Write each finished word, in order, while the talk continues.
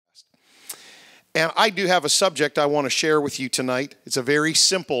And I do have a subject I want to share with you tonight. It's a very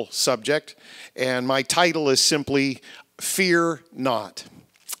simple subject, and my title is simply, Fear Not.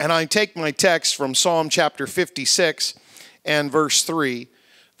 And I take my text from Psalm chapter 56 and verse 3.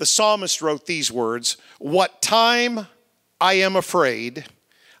 The psalmist wrote these words, "What time I am afraid,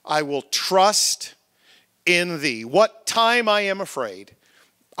 I will trust in thee." What time I am afraid,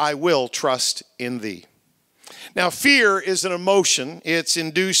 I will trust in thee. Now, fear is an emotion. It's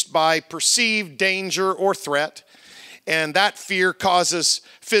induced by perceived danger or threat, and that fear causes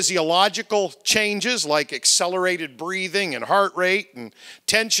physiological changes like accelerated breathing and heart rate and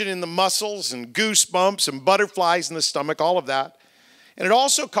tension in the muscles and goosebumps and butterflies in the stomach, all of that. And it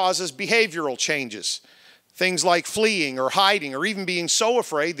also causes behavioral changes, things like fleeing or hiding or even being so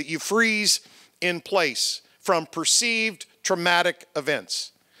afraid that you freeze in place from perceived traumatic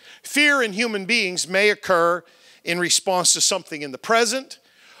events. Fear in human beings may occur in response to something in the present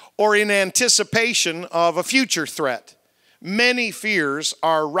or in anticipation of a future threat. Many fears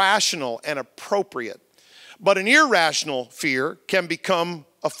are rational and appropriate, but an irrational fear can become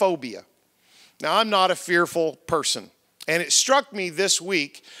a phobia. Now, I'm not a fearful person, and it struck me this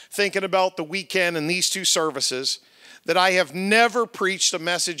week, thinking about the weekend and these two services, that I have never preached a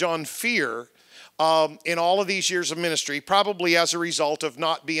message on fear in all of these years of ministry, probably as a result of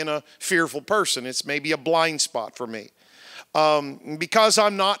not being a fearful person. It's maybe a blind spot for me. Because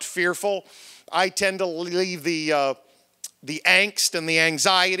I'm not fearful, I tend to leave the angst and the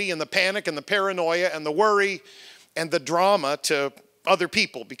anxiety and the panic and the paranoia and the worry and the drama to other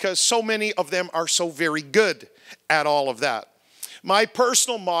people, because so many of them are so very good at all of that. My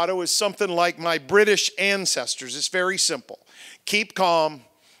personal motto is something like my British ancestors. It's very simple. Keep calm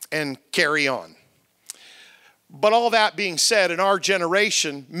and carry on. But all that being said, in our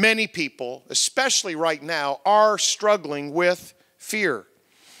generation, many people, especially right now, are struggling with fear.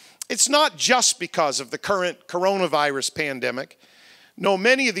 It's not just because of the current coronavirus pandemic. No,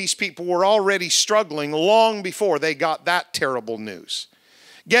 many of these people were already struggling long before they got that terrible news.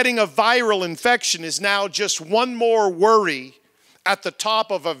 Getting a viral infection is now just one more worry at the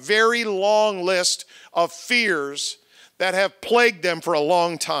top of a very long list of fears that have plagued them for a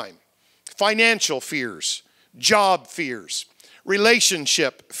long time. Financial fears, job fears,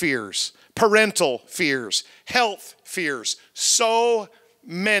 relationship fears, parental fears, health fears, so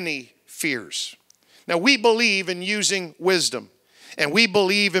many fears. Now, we believe in using wisdom, and we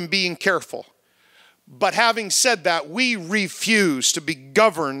believe in being careful. But having said that, we refuse to be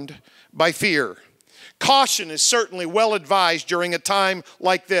governed by fear. Caution is certainly well advised during a time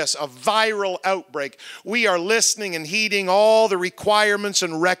like this, a viral outbreak. We are listening and heeding all the requirements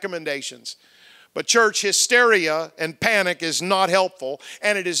and recommendations. But church, hysteria and panic is not helpful,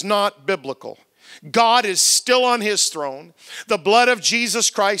 and it is not biblical. God is still on his throne. The blood of Jesus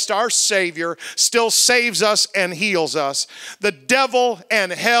Christ, our Savior, still saves us and heals us. The devil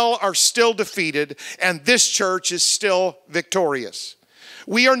and hell are still defeated, and this church is still victorious.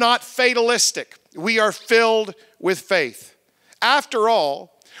 We are not fatalistic. We are filled with faith. After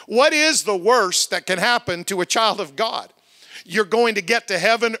all, what is the worst that can happen to a child of God? You're going to get to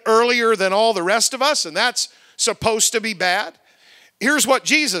heaven earlier than all the rest of us, and that's supposed to be bad? Here's what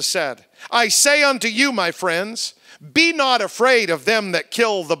Jesus said. "I say unto you, my friends, be not afraid of them that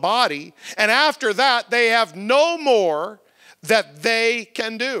kill the body, and after that they have no more that they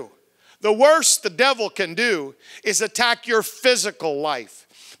can do." The worst the devil can do is attack your physical life.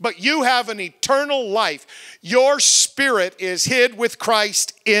 But you have an eternal life. Your spirit is hid with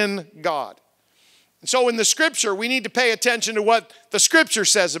Christ in God. And so in the scripture, we need to pay attention to what the scripture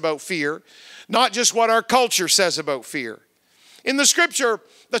says about fear, not just what our culture says about fear. In the scripture,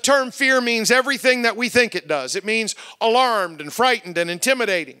 the term fear means everything that we think it does. It means alarmed and frightened and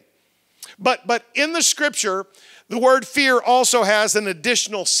intimidating. But in the scripture, the word fear also has an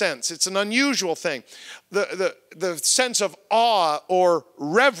additional sense. It's an unusual thing. The sense of awe or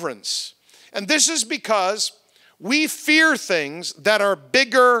reverence. And this is because we fear things that are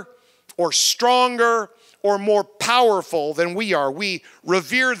bigger or stronger or more powerful than we are. We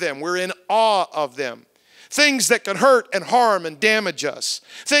revere them. We're in awe of them. Things that can hurt and harm and damage us.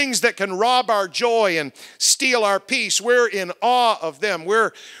 Things that can rob our joy and steal our peace. We're in awe of them.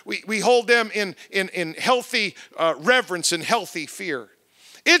 We hold them in healthy reverence and healthy fear.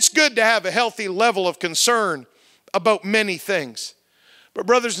 It's good to have a healthy level of concern about many things. But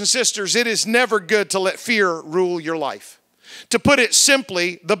brothers and sisters, it is never good to let fear rule your life. To put it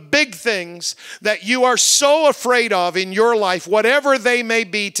simply, the big things that you are so afraid of in your life, whatever they may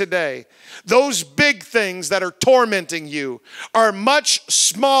be today, those big things that are tormenting you are much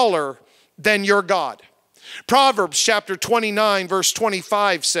smaller than your God. Proverbs chapter 29, verse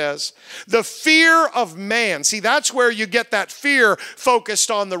 25 says, the fear of man, see, that's where you get that fear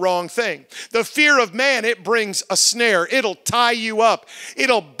focused on the wrong thing. The fear of man, it brings a snare. It'll tie you up.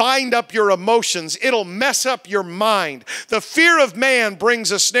 It'll bind up your emotions. It'll mess up your mind. The fear of man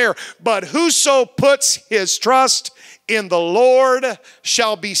brings a snare, but whoso puts his trust in the Lord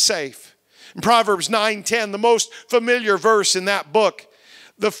shall be safe. In Proverbs 9:10, the most familiar verse in that book,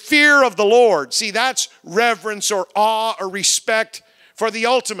 the fear of the Lord. See, that's reverence or awe or respect for the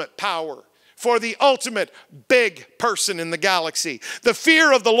ultimate power, for the ultimate big person in the galaxy. The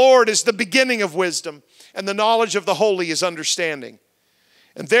fear of the Lord is the beginning of wisdom, and the knowledge of the holy is understanding.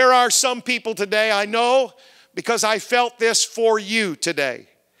 And there are some people today, I know, because I felt this for you today.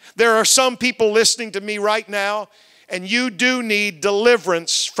 There are some people listening to me right now, and you do need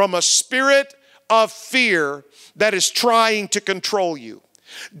deliverance from a spirit of fear that is trying to control you.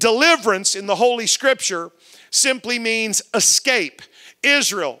 Deliverance in the Holy Scripture simply means escape.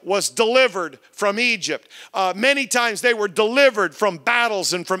 Israel was delivered from Egypt. Many times they were delivered from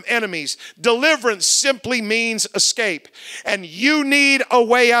battles and from enemies. Deliverance simply means escape. And you need a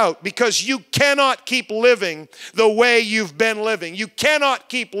way out, because you cannot keep living the way you've been living. You cannot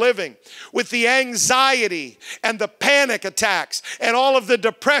keep living with the anxiety and the panic attacks and all of the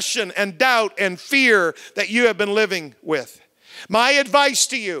depression and doubt and fear that you have been living with. My advice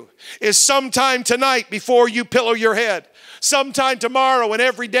to you is sometime tonight before you pillow your head, sometime tomorrow and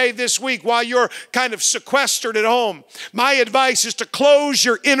every day this week while you're kind of sequestered at home, my advice is to close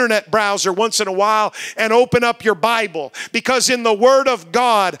your internet browser once in a while and open up your Bible, because in the Word of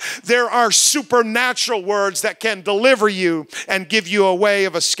God there are supernatural words that can deliver you and give you a way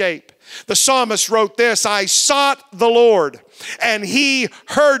of escape. The psalmist wrote this, I sought the Lord, and He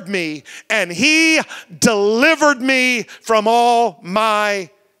heard me, and He delivered me from all my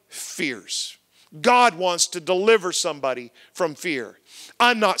fears. God wants to deliver somebody from fear.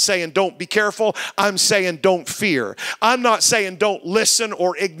 I'm not saying don't be careful. I'm saying don't fear. I'm not saying don't listen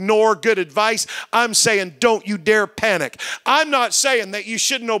or ignore good advice. I'm saying don't you dare panic. I'm not saying that you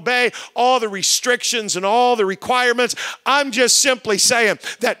shouldn't obey all the restrictions and all the requirements. I'm just simply saying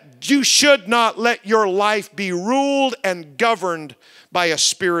that you should not let your life be ruled and governed by a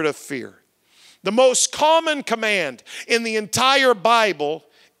spirit of fear. The most common command in the entire Bible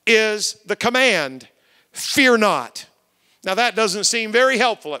is the command, fear not. Now that doesn't seem very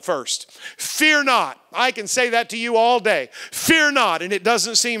helpful at first. Fear not. I can say that to you all day. Fear not, and it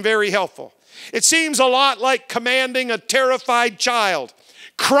doesn't seem very helpful. It seems a lot like commanding a terrified child,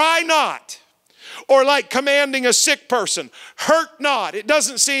 cry not. Or like commanding a sick person, hurt not. It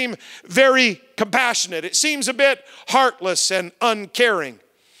doesn't seem very compassionate. It seems a bit heartless and uncaring.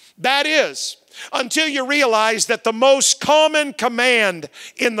 That is, until you realize that the most common command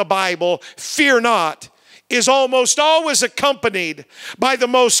in the Bible, fear not, is almost always accompanied by the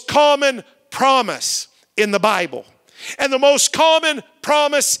most common promise in the Bible. And the most common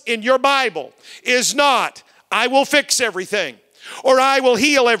promise in your Bible is not, I will fix everything, or I will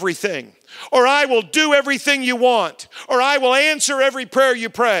heal everything, or I will do everything you want, or I will answer every prayer you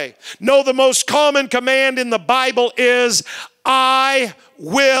pray. No, the most common command in the Bible is, I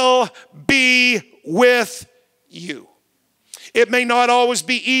will be with you. It may not always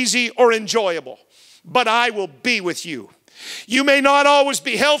be easy or enjoyable, but I will be with you. You may not always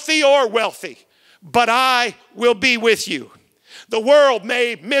be healthy or wealthy, but I will be with you. The world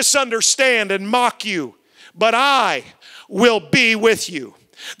may misunderstand and mock you, but I will be with you.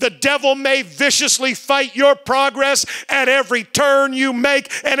 The devil may viciously fight your progress at every turn you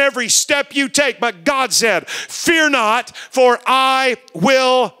make and every step you take. But God said, fear not, for I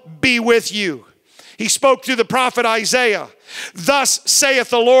will be with you. He spoke through the prophet Isaiah. Thus saith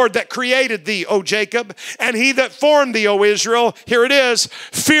the Lord that created thee, O Jacob, and he that formed thee, O Israel. Here it is.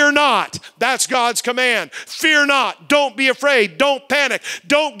 Fear not. That's God's command. Fear not. Don't be afraid. Don't panic.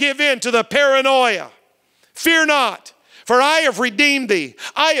 Don't give in to the paranoia. Fear not. For I have redeemed thee.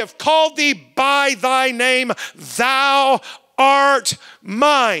 I have called thee by thy name. Thou art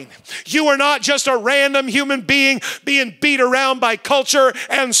mine. You are not just a random human being being beat around by culture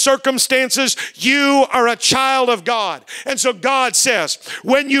and circumstances. You are a child of God. And so God says,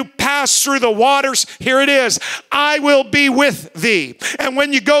 when you pass through the waters, here it is, I will be with thee. And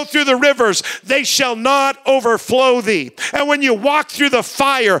when you go through the rivers, they shall not overflow thee. And when you walk through the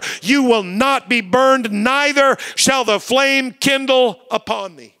fire, you will not be burned, neither shall the flame kindle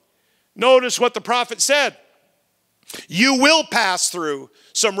upon thee. Notice what the prophet said. You will pass through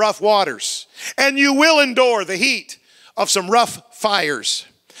some rough waters, and you will endure the heat of some rough fires.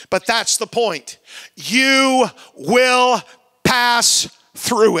 But that's the point. You will pass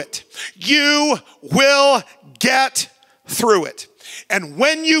through it. You will get through it. And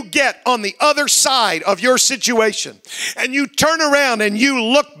when you get on the other side of your situation and you turn around and you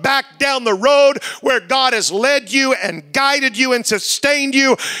look back down the road where God has led you and guided you and sustained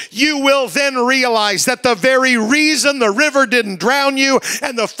you, you will then realize that the very reason the river didn't drown you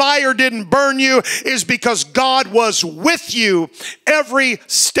and the fire didn't burn you is because God was with you every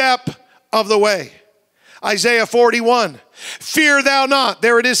step of the way. Isaiah 41, fear thou not.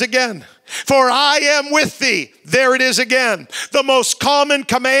 There it is again. For I am with thee. There it is again. The most common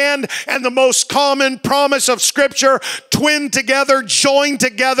command and the most common promise of Scripture twinned together, joined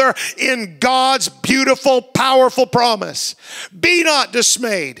together in God's beautiful, powerful promise. Be not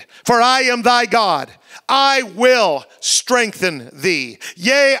dismayed, for I am thy God. I will strengthen thee.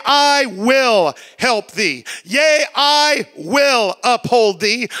 Yea, I will help thee. Yea, I will uphold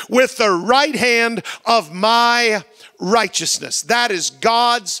thee with the right hand of my righteousness. That is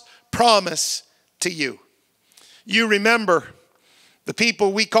God's promise to you. You remember the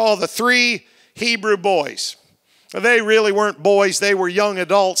people we call the 3 Hebrew boys. They really weren't boys, they were young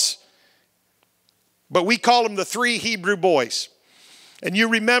adults. But we call them the 3 Hebrew boys. And you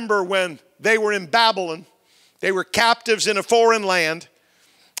remember when they were in Babylon, they were captives in a foreign land,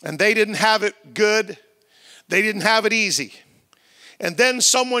 and they didn't have it good. They didn't have it easy. And then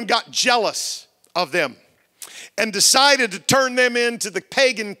someone got jealous of them and decided to turn them into the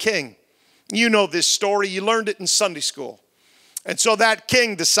pagan king. You know this story. You learned it in Sunday school. And so that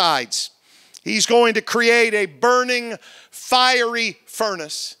king decides he's going to create a burning, fiery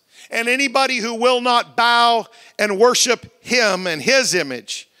furnace. And anybody who will not bow and worship him and his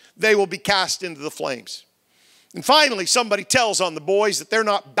image, they will be cast into the flames. And finally, somebody tells on the boys that they're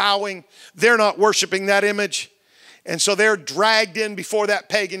not bowing, they're not worshiping that image. And so they're dragged in before that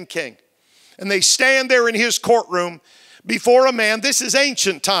pagan king. And they stand there in his courtroom before a man. This is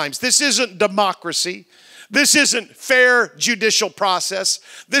ancient times. This isn't democracy. This isn't fair judicial process.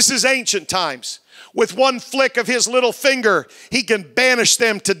 This is ancient times. With one flick of his little finger, he can banish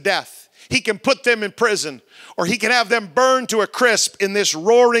them to death. He can put them in prison, or he can have them burned to a crisp in this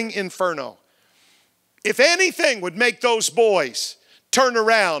roaring inferno. If anything would make those boys turn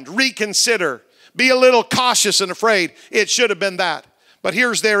around, reconsider, be a little cautious and afraid, it should have been that. But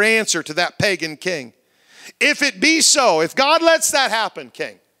here's their answer to that pagan king. If it be so, if God lets that happen,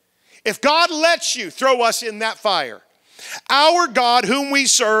 king, if God lets you throw us in that fire, our God whom we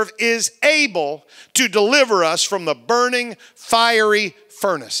serve is able to deliver us from the burning, fiery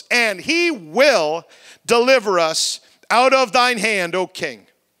furnace. And he will deliver us out of thine hand, O king.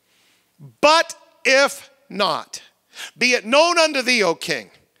 But if not, be it known unto thee, O king,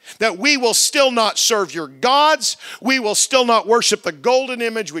 that we will still not serve your gods. We will still not worship the golden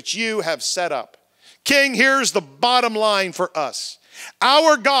image which you have set up. King, here's the bottom line for us.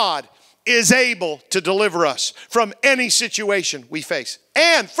 Our God is able to deliver us from any situation we face.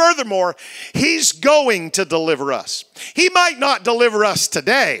 And furthermore, he's going to deliver us. He might not deliver us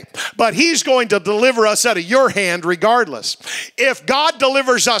today, but he's going to deliver us out of your hand regardless. If God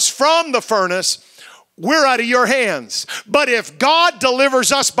delivers us from the furnace, we're out of your hands. But if God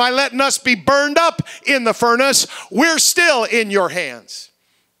delivers us by letting us be burned up in the furnace, we're still in your hands.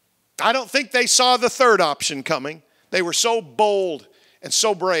 I don't think they saw the third option coming. They were so bold and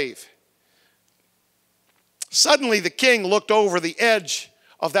so brave. Suddenly the king looked over the edge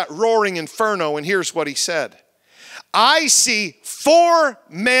of that roaring inferno, and here's what he said. I see 4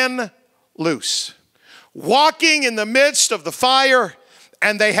 men loose, walking in the midst of the fire,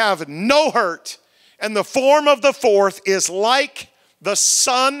 and they have no hurt. And the form of the 4th is like the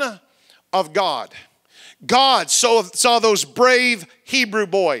Son of God. God saw those brave Hebrew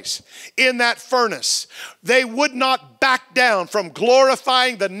boys in that furnace. They would not back down from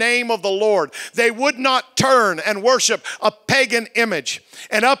glorifying the name of the Lord. They would not turn and worship a pagan image.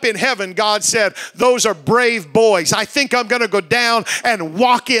 And up in heaven, God said, those are brave boys. I think I'm going to go down and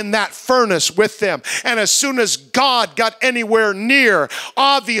walk in that furnace with them. And as soon as God got anywhere near,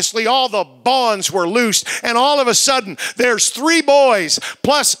 obviously all the bonds were loosed. And all of a sudden, there's 3 boys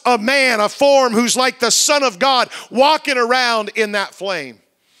plus a man, a form who's like the Son of God, walking around in that flame.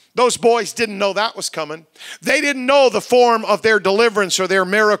 Those boys didn't know that was coming. They didn't know the form of their deliverance or their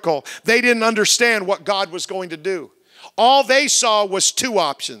miracle. They didn't understand what God was going to do. All they saw was 2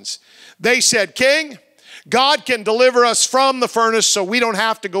 options. They said, King, God can deliver us from the furnace so we don't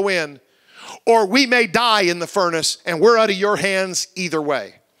have to go in, or we may die in the furnace and we're out of your hands either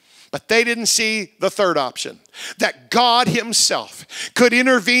way. But they didn't see the third option, that God himself could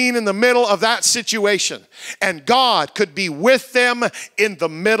intervene in the middle of that situation, and God could be with them in the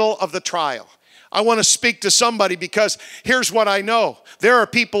middle of the trial. I want to speak to somebody because here's what I know. There are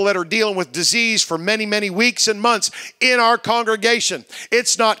people that are dealing with disease for many, many weeks and months in our congregation.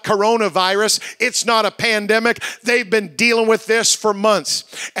 It's not coronavirus. It's not a pandemic. They've been dealing with this for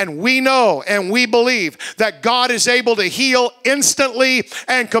months. And we know and we believe that God is able to heal instantly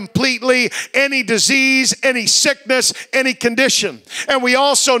and completely any disease, any sickness, any condition. And we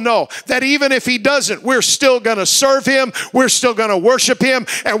also know that even if He doesn't, we're still going to serve Him. We're still going to worship Him.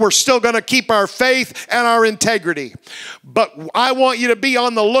 And we're still going to keep our faith and our integrity. But I want you to be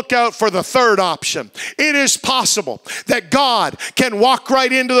on the lookout for the third option. It is possible that God can walk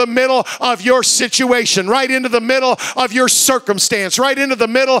right into the middle of your situation, right into the middle of your circumstance, right into the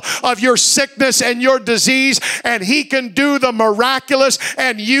middle of your sickness and your disease, and He can do the miraculous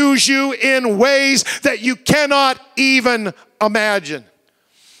and use you in ways that you cannot even imagine.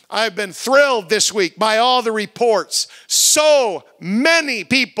 I've been thrilled this week by all the reports. So many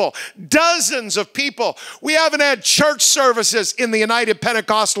people, dozens of people. We haven't had church services in the United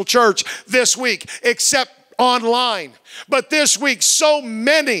Pentecostal Church this week except online. But this week, so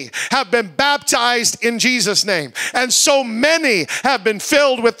many have been baptized in Jesus' name. And so many have been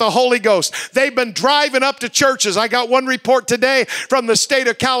filled with the Holy Ghost. They've been driving up to churches. I got one report today from the state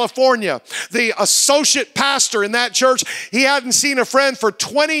of California. The associate pastor in that church, he hadn't seen a friend for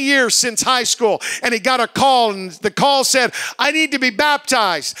 20 years since high school. And he got a call, and the call said, I need to be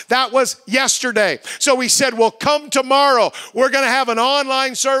baptized. That was yesterday. So he said, well, come tomorrow. We're going to have an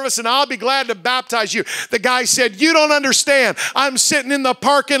online service, and I'll be glad to baptize you. The guy said, you don't understand. I'm sitting in the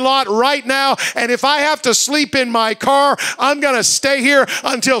parking lot right now, and if I have to sleep in my car, I'm going to stay here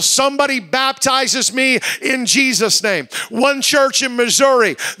until somebody baptizes me in Jesus' name. One church in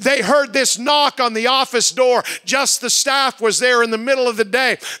Missouri, they heard this knock on the office door. Just the staff was there in the middle of the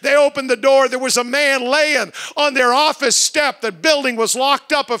day. They opened the door. There was a man laying on their office step. The building was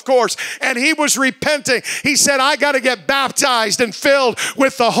locked up, of course, and he was repenting. He said, I got to get baptized and filled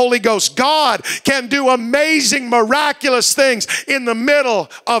with the Holy Ghost. God can do amazing, miraculous things in the middle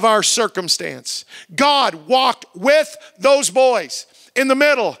of our circumstance. God walked with those boys in the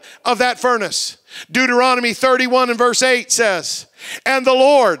middle of that furnace. Deuteronomy 31 and verse 8 says, and the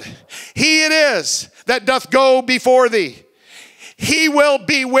Lord, He it is that doth go before thee. He will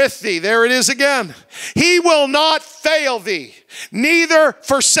be with thee. There it is again. He will not fail thee, neither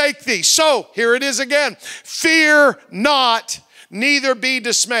forsake thee. So, here it is again. Fear not, neither be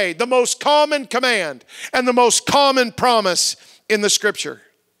dismayed. The most common command and the most common promise in the Scripture.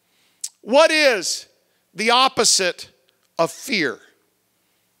 What is the opposite of fear?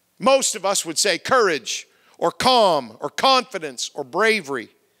 Most of us would say courage or calm or confidence or bravery.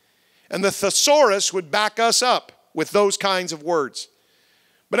 And the thesaurus would back us up with those kinds of words.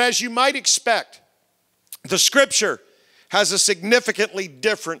 But as you might expect, the Scripture has a significantly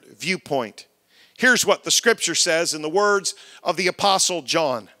different viewpoint. Here's what the Scripture says in the words of the Apostle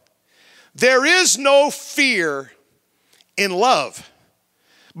John. There is no fear in love,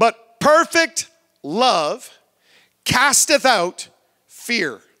 but perfect love casteth out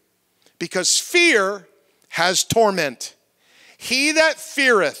fear, because fear has torment. He that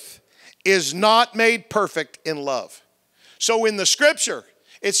feareth is not made perfect in love. So in the Scripture,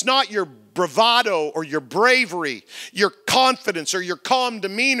 it's not your bravado or your bravery, your confidence or your calm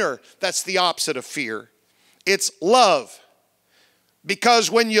demeanor that's the opposite of fear. It's love.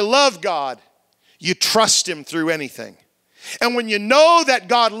 Because when you love God, you trust Him through anything. And when you know that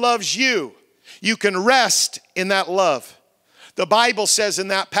God loves you, you can rest in that love. The Bible says in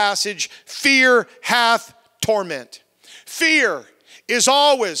that passage, fear hath torment. Fear is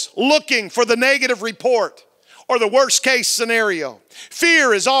always looking for the negative report or the worst case scenario.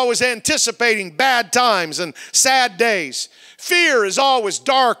 Fear is always anticipating bad times and sad days. Fear is always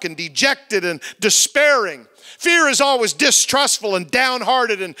dark and dejected and despairing. Fear is always distrustful and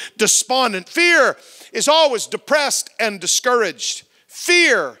downhearted and despondent. Fear is always depressed and discouraged.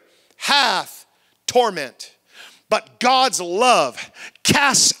 Fear hath torment. But God's love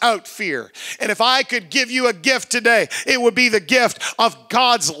casts out fear. And if I could give you a gift today, it would be the gift of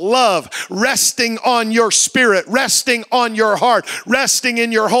God's love resting on your spirit, resting on your heart, resting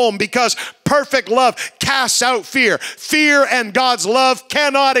in your home, because perfect love casts out fear. Fear and God's love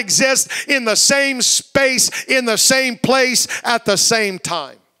cannot exist in the same space, in the same place, at the same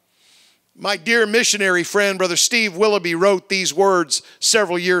time. My dear missionary friend, Brother Steve Willoughby, wrote these words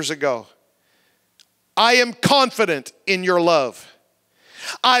several years ago. I am confident in your love.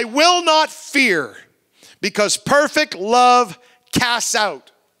 I will not fear, because perfect love casts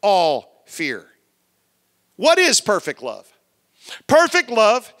out all fear. What is perfect love? Perfect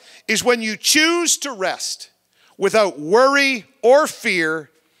love is when you choose to rest without worry or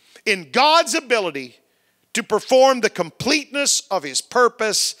fear in God's ability to perform the completeness of his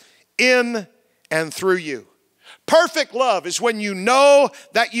purpose in and through you. Perfect love is when you know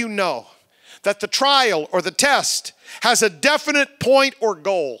that the trial or the test has a definite point or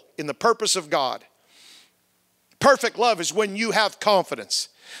goal in the purpose of God. Perfect love is when you have confidence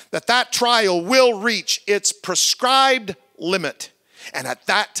that that trial will reach its prescribed limit. And at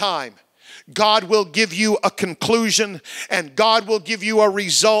that time, God will give you a conclusion and God will give you a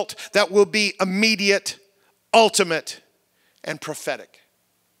result that will be immediate, ultimate, and prophetic.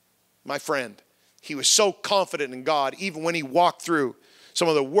 My friend, he was so confident in God even when he walked through some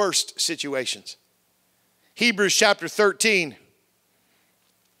of the worst situations. Hebrews chapter 13,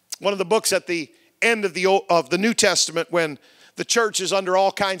 one of the books at the end of the New Testament when the church is under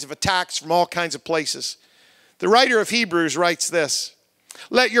all kinds of attacks from all kinds of places. The writer of Hebrews writes this: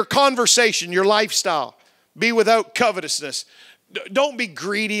 let your conversation, your lifestyle, be without covetousness. Don't be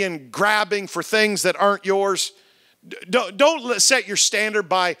greedy and grabbing for things that aren't yours. Don't set your standard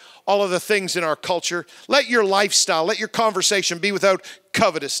by all of the things in our culture. Let your lifestyle, let your conversation be without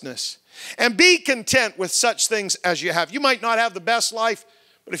covetousness. And be content with such things as you have. You might not have the best life,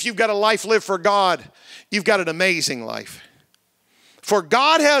 but if you've got a life lived for God, you've got an amazing life. For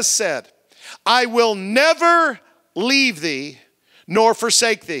God has said, I will never leave thee nor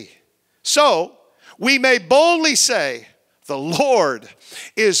forsake thee. So we may boldly say, the Lord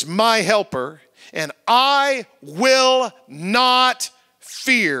is my helper, and I will not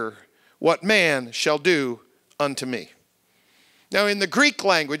fear what man shall do unto me. Now, in the Greek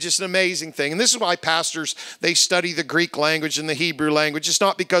language, it's an amazing thing. And this is why pastors, they study the Greek language and the Hebrew language. It's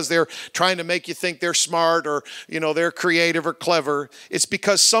not because they're trying to make you think they're smart or, they're creative or clever. It's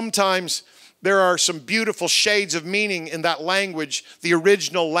because sometimes there are some beautiful shades of meaning in that language, the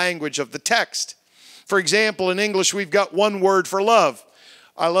original language of the text. For example, in English, we've got one word for love.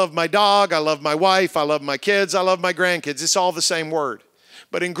 I love my dog, I love my wife, I love my kids, I love my grandkids. It's all the same word.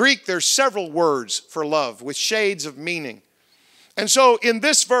 But in Greek, there's several words for love with shades of meaning. And so in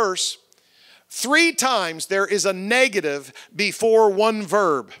this verse, 3 times there is a negative before one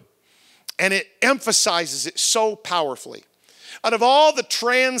verb. And it emphasizes it so powerfully. Out of all the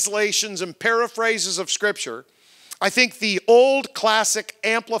translations and paraphrases of Scripture, I think the old classic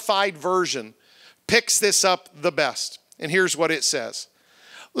amplified version picks this up the best. And here's what it says.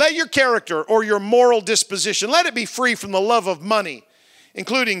 Let your character or your moral disposition, let it be free from the love of money,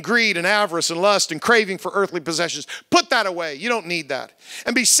 including greed and avarice and lust and craving for earthly possessions. Put that away. You don't need that.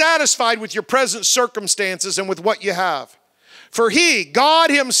 And be satisfied with your present circumstances and with what you have. For he, God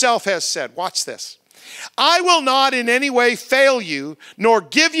himself has said, watch this, I will not in any way fail you, nor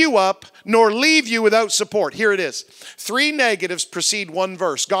give you up, nor leave you without support. Here it is. 3 negatives precede one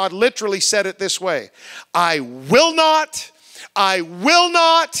verse. God literally said it this way. I will not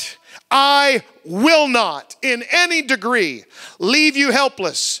in any degree leave you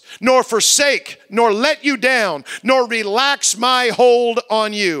helpless, nor forsake, nor let you down, nor relax my hold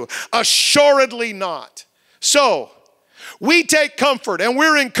on you. Assuredly not. So, we take comfort and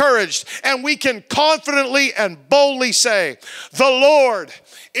we're encouraged and we can confidently and boldly say, the Lord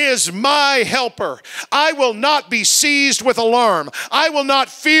is my helper. I will not be seized with alarm. I will not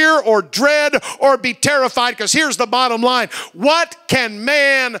fear or dread or be terrified, because here's the bottom line. What can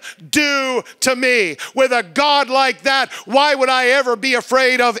man do to me? With a God like that, why would I ever be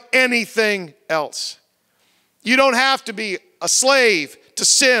afraid of anything else? You don't have to be a slave to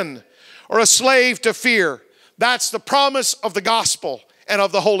sin or a slave to fear. That's the promise of the gospel and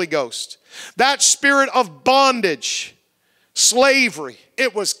of the Holy Ghost. That spirit of bondage, slavery,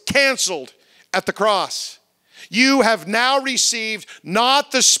 it was canceled at the cross. You have now received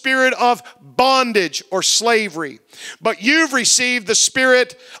not the spirit of bondage or slavery, but you've received the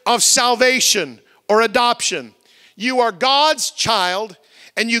spirit of salvation or adoption. You are God's child,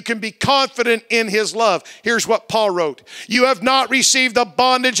 and you can be confident in his love. Here's what Paul wrote. You have not received the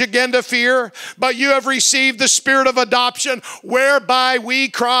bondage again to fear, but you have received the spirit of adoption, whereby we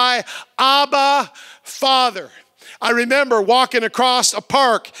cry, Abba, Father. I remember walking across a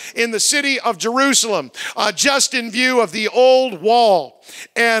park in the city of Jerusalem, just in view of the old wall.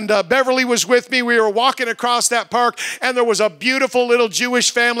 And Beverly was with me. We were walking across that park, and there was a beautiful little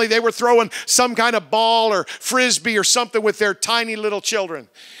Jewish family. They were throwing some kind of ball or frisbee or something with their tiny little children.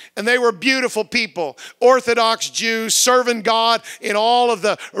 And they were beautiful people, Orthodox Jews, serving God in all of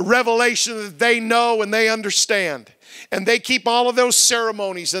the revelation that they know and they understand. And they keep all of those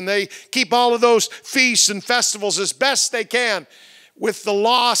ceremonies and they keep all of those feasts and festivals as best they can with the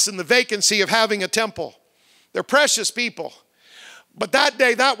loss and the vacancy of having a temple. They're precious people. But that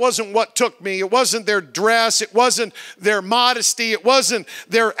day, that wasn't what took me. It wasn't their dress. It wasn't their modesty. It wasn't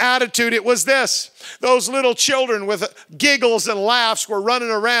their attitude. It was this. Those little children with giggles and laughs were running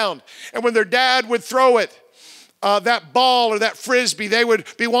around. And when their dad would throw it, that ball or that frisbee, they would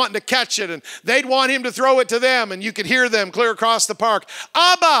be wanting to catch it. And they'd want him to throw it to them. And you could hear them clear across the park.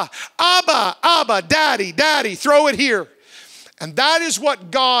 Abba, Abba, Abba, Daddy, Daddy, throw it here. And that is what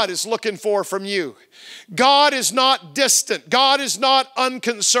God is looking for from you. God is not distant. God is not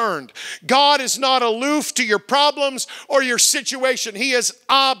unconcerned. God is not aloof to your problems or your situation. He is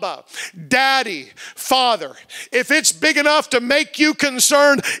Abba, Daddy, Father. If it's big enough to make you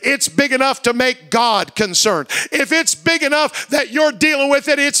concerned, it's big enough to make God concerned. If it's big enough that you're dealing with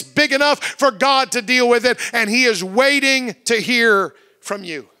it, it's big enough for God to deal with it. And He is waiting to hear from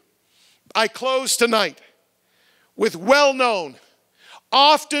you. I close tonight with well-known,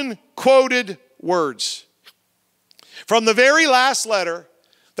 often quoted words from the very last letter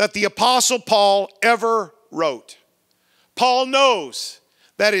that the Apostle Paul ever wrote. Paul knows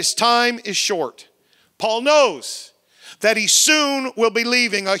that his time is short. Paul knows that he soon will be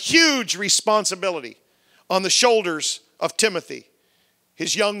leaving a huge responsibility on the shoulders of Timothy,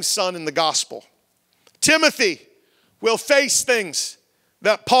 his young son in the gospel. Timothy will face things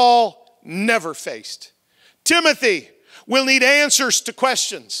that Paul never faced. Timothy will need answers to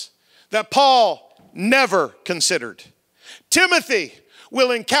questions that Paul never considered. Timothy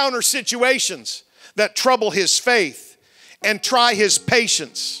will encounter situations that trouble his faith and try his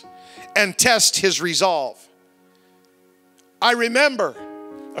patience and test his resolve. I remember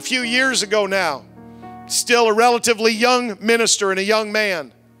a few years ago now, still a relatively young minister and a young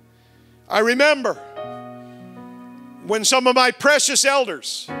man. I remember when some of my precious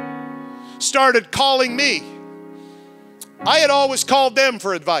elders started calling me. I had always called them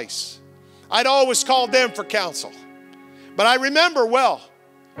for advice. I'd always called them for counsel. But I remember well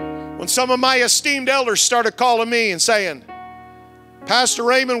when some of my esteemed elders started calling me and saying, Pastor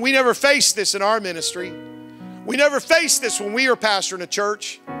Raymond, we never faced this in our ministry. We never faced this when we were pastoring a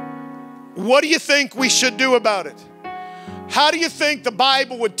church. What do you think we should do about it? How do you think the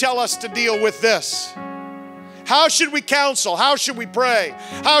Bible would tell us to deal with this? How should we counsel? How should we pray?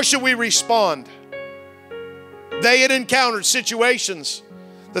 How should we respond? They had encountered situations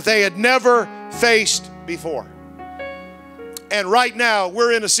that they had never faced before. And right now,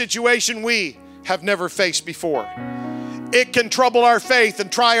 we're in a situation we have never faced before. It can trouble our faith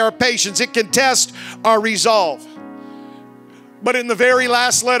and try our patience. It can test our resolve. But in the very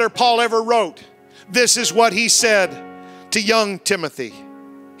last letter Paul ever wrote, this is what he said to young Timothy.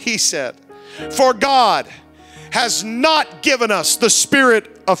 He said, "For God has not given us the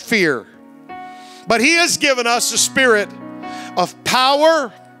spirit of fear, but He has given us a spirit of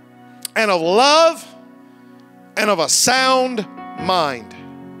power and of love and of a sound mind."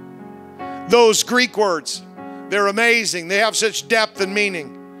 Those Greek words, they're amazing. They have such depth and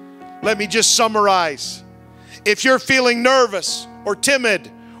meaning. Let me just summarize. If you're feeling nervous or timid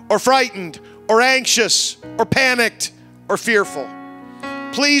or frightened or anxious or panicked or fearful,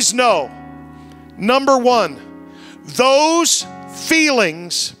 please know, number one, those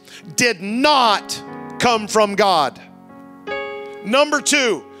feelings did not come from God. Number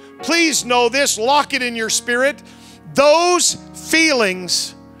two, please know this, lock it in your spirit. Those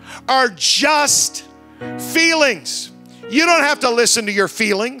feelings are just feelings. You don't have to listen to your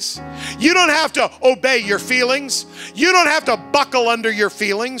feelings. You don't have to obey your feelings. You don't have to buckle under your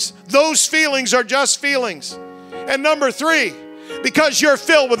feelings. Those feelings are just feelings. And number three, because you're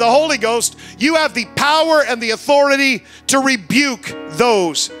filled with the Holy Ghost, you have the power and the authority to rebuke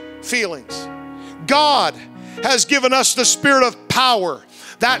those feelings. God has given us the spirit of power.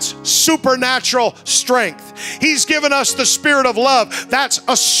 That's supernatural strength. He's given us the spirit of love. That's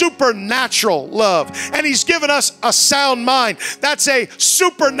a supernatural love. And He's given us a sound mind. That's a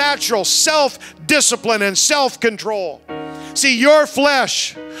supernatural self-discipline and self-control. See, your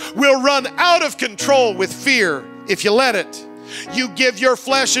flesh will run out of control with fear if you let it. You give your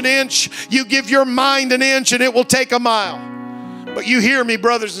flesh an inch, you give your mind an inch, and it will take a mile. But you hear me,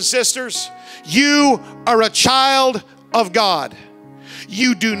 brothers and sisters. You are a child of God.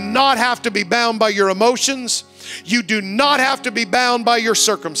 You do not have to be bound by your emotions. You do not have to be bound by your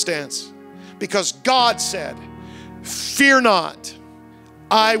circumstance. Because God said, "Fear not,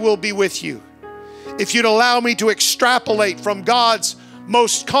 I will be with you." If you'd allow me to extrapolate from God's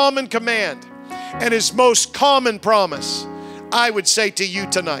most common command and His most common promise, I would say to you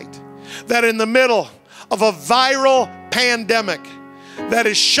tonight that in the middle of a viral pandemic that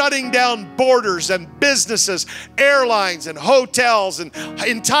is shutting down borders and businesses, airlines and hotels and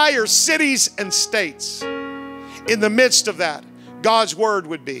entire cities and states, in the midst of that, God's word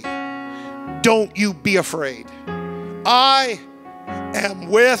would be, don't you be afraid. I am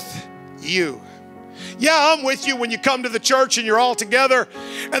with you. Yeah, I'm with you when you come to the church and you're all together,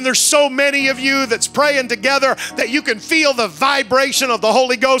 and there's so many of you that's praying together that you can feel the vibration of the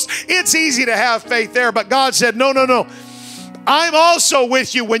Holy Ghost. It's easy to have faith there, but God said, no, no, no. I'm also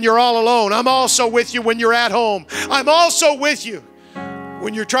with you when you're all alone. I'm also with you when you're at home. I'm also with you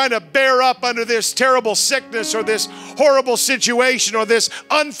when you're trying to bear up under this terrible sickness or this horrible situation or this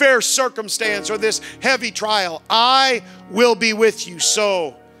unfair circumstance or this heavy trial. I will be with you,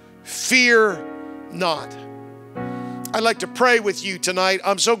 so fear not. I'd like to pray with you tonight.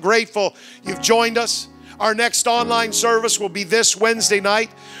 I'm so grateful you've joined us. Our next online service will be this Wednesday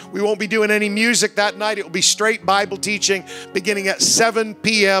night. We won't be doing any music that night. It will be straight Bible teaching beginning at 7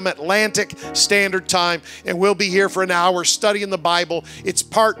 p.m. Atlantic Standard Time. And we'll be here for an hour studying the Bible. It's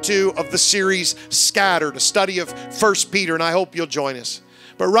part 2 of the series Scattered, a study of 1 Peter, and I hope you'll join us.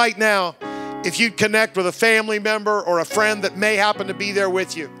 But right now, if you'd connect with a family member or a friend that may happen to be there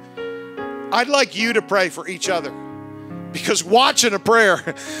with you, I'd like you to pray for each other. Because watching a prayer,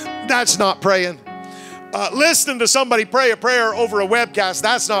 that's not praying. Listening to somebody pray a prayer over a webcast,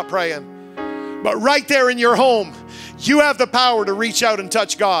 that's not praying. But right there in your home, you have the power to reach out and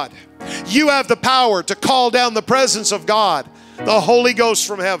touch God. You have the power to call down the presence of God, the Holy Ghost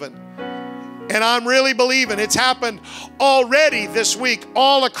from heaven. And I'm really believing it's happened already this week,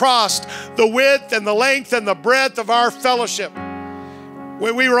 all across the width and the length and the breadth of our fellowship.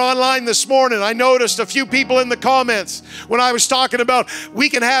 When we were online this morning, I noticed a few people in the comments when I was talking about we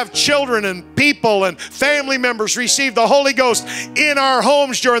can have children and people and family members receive the Holy Ghost in our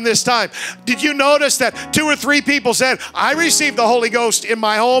homes during this time. Did you notice that 2 or 3 people said, I received the Holy Ghost in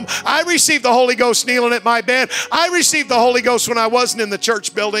my home. I received the Holy Ghost kneeling at my bed. I received the Holy Ghost when I wasn't in the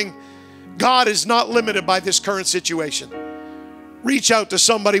church building. God is not limited by this current situation. Reach out to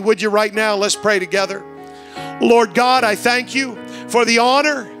somebody, would you, right now? Let's pray together. Lord God, I thank you for the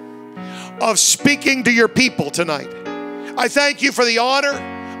honor of speaking to your people tonight. I thank you for the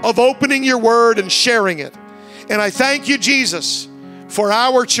honor of opening your word and sharing it. And I thank you, Jesus, for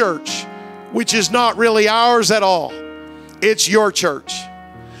our church, which is not really ours at all. It's your church.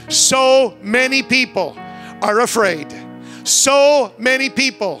 So many people are afraid. So many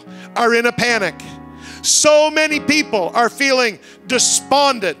people are in a panic. So many people are feeling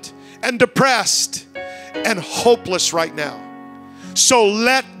despondent and depressed and hopeless right now. So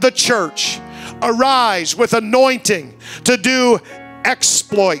let the church arise with anointing to do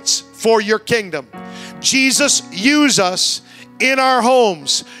exploits for your kingdom. Jesus, use us in our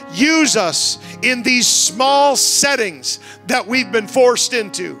homes. Use us in these small settings that we've been forced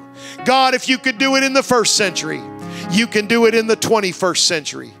into. God, if you could do it in the 1st century, you can do it in the 21st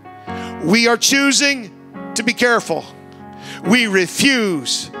century. We are choosing to be careful. We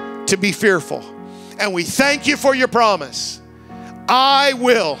refuse to be fearful. And we thank you for your promise. I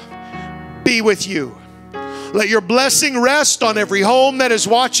will be with you. Let your blessing rest on every home that is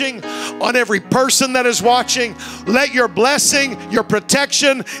watching, on every person that is watching. Let your blessing, your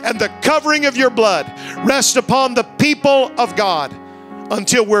protection, and the covering of your blood rest upon the people of God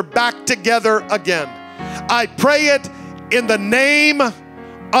until we're back together again. I pray it in the name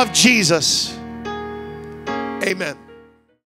of Jesus. Amen.